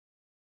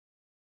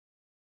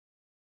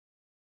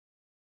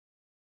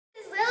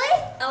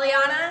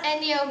Aliana,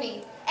 and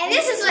Naomi. And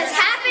this is what's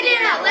happening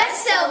at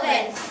West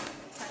Sylvan.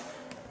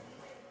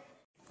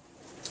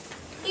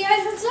 Hey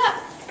guys, what's up?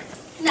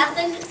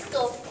 Nothing.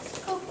 School.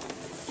 Cool.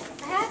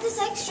 I have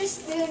this extra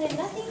spoon and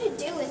nothing to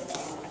do with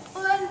it.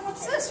 Well then,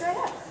 what's this right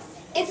up?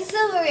 It's a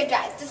silverware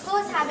drive. The school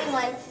is having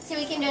one so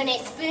we can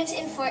donate spoons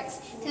and forks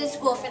to the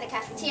school for the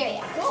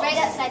cafeteria. Cool. It's right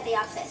outside the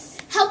office.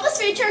 Help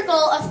us reach our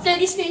goal of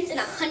 30 spoons and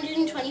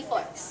 120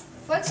 forks.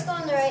 Forks go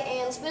on the right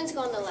and spoons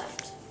go on the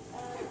left.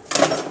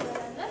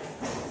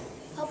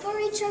 Help us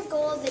reach our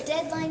goal. The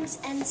deadlines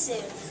end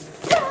soon.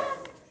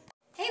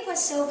 Hey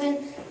West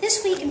Sylvan,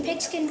 this week in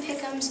Pigskin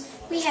Pick'ems,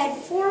 we had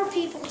 4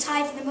 people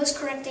tied for the most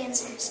correct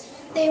answers.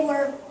 They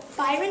were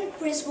Byron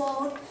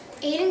Griswold,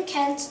 Aiden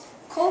Kent,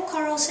 Cole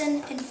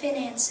Carlson, and Finn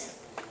Anson.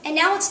 And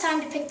now it's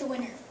time to pick the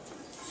winner.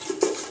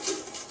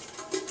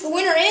 The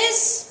winner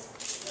is...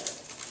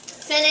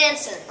 Finn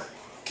Anson.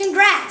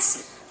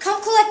 Congrats!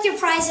 Come collect your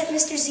prize at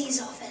Mr.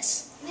 Z's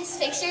office. Miss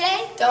Picture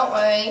Day? don't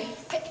worry.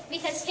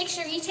 Because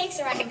picture retakes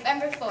are on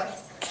November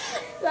 4th.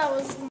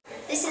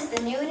 This is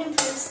the new and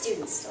improved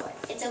student store.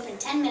 It's open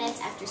 10 minutes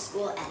after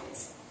school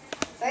ends.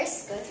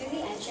 First, go through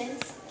the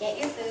entrance, get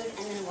your food,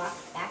 and then walk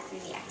back through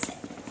the exit.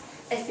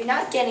 If you're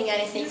not getting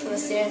anything from the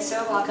student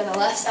store, walk on the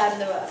left side of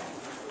the road.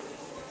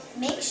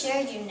 Make sure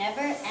you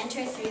never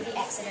enter through the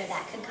exit or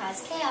that could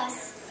cause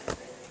chaos.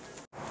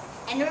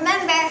 And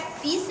remember,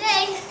 be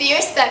safe. Be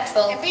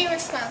respectful. And be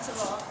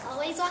responsible.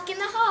 Always walk in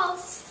the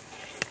halls.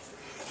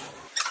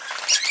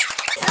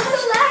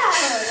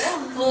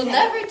 We'll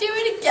never do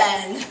it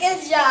again.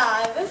 Good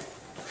job.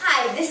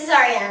 Hi, this is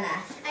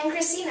Ariana I'm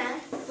Christina.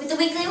 with the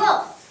Weekly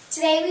Wolf.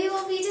 Today we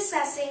will be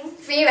discussing...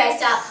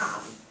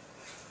 Freerice.com.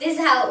 This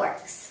is how it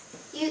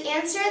works. You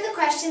answer the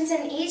questions,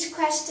 and each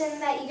question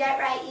that you get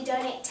right, you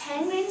donate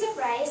 10 grains of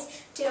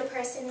rice to a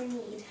person in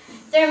need.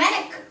 There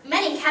are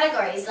many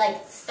categories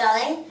like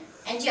spelling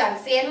and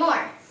geography and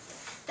more.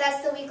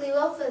 That's the Weekly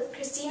Wolf with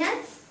Christina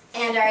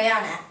And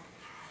Ariana.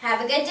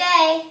 Have a good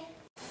day.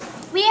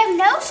 We have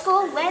no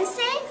school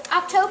Wednesday,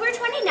 October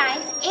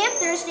 29th and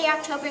Thursday,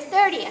 October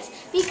 30th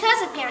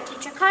because of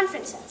parent-teacher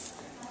conferences.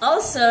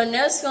 Also,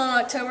 no school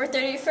on October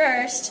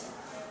 31st.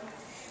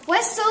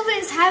 West Sylvan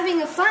is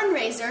having a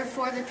fundraiser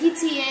for the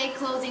PTA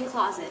clothing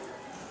closet.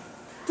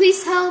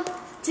 Please help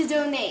to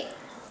donate.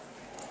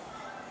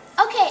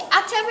 Okay,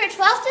 October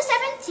 12th to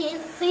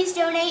 17th, please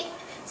donate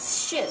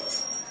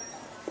shoes.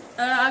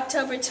 On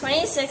October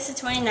 26th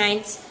to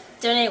 29th,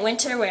 donate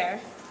winter wear.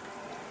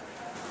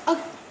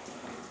 Oh,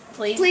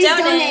 Please please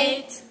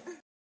donate.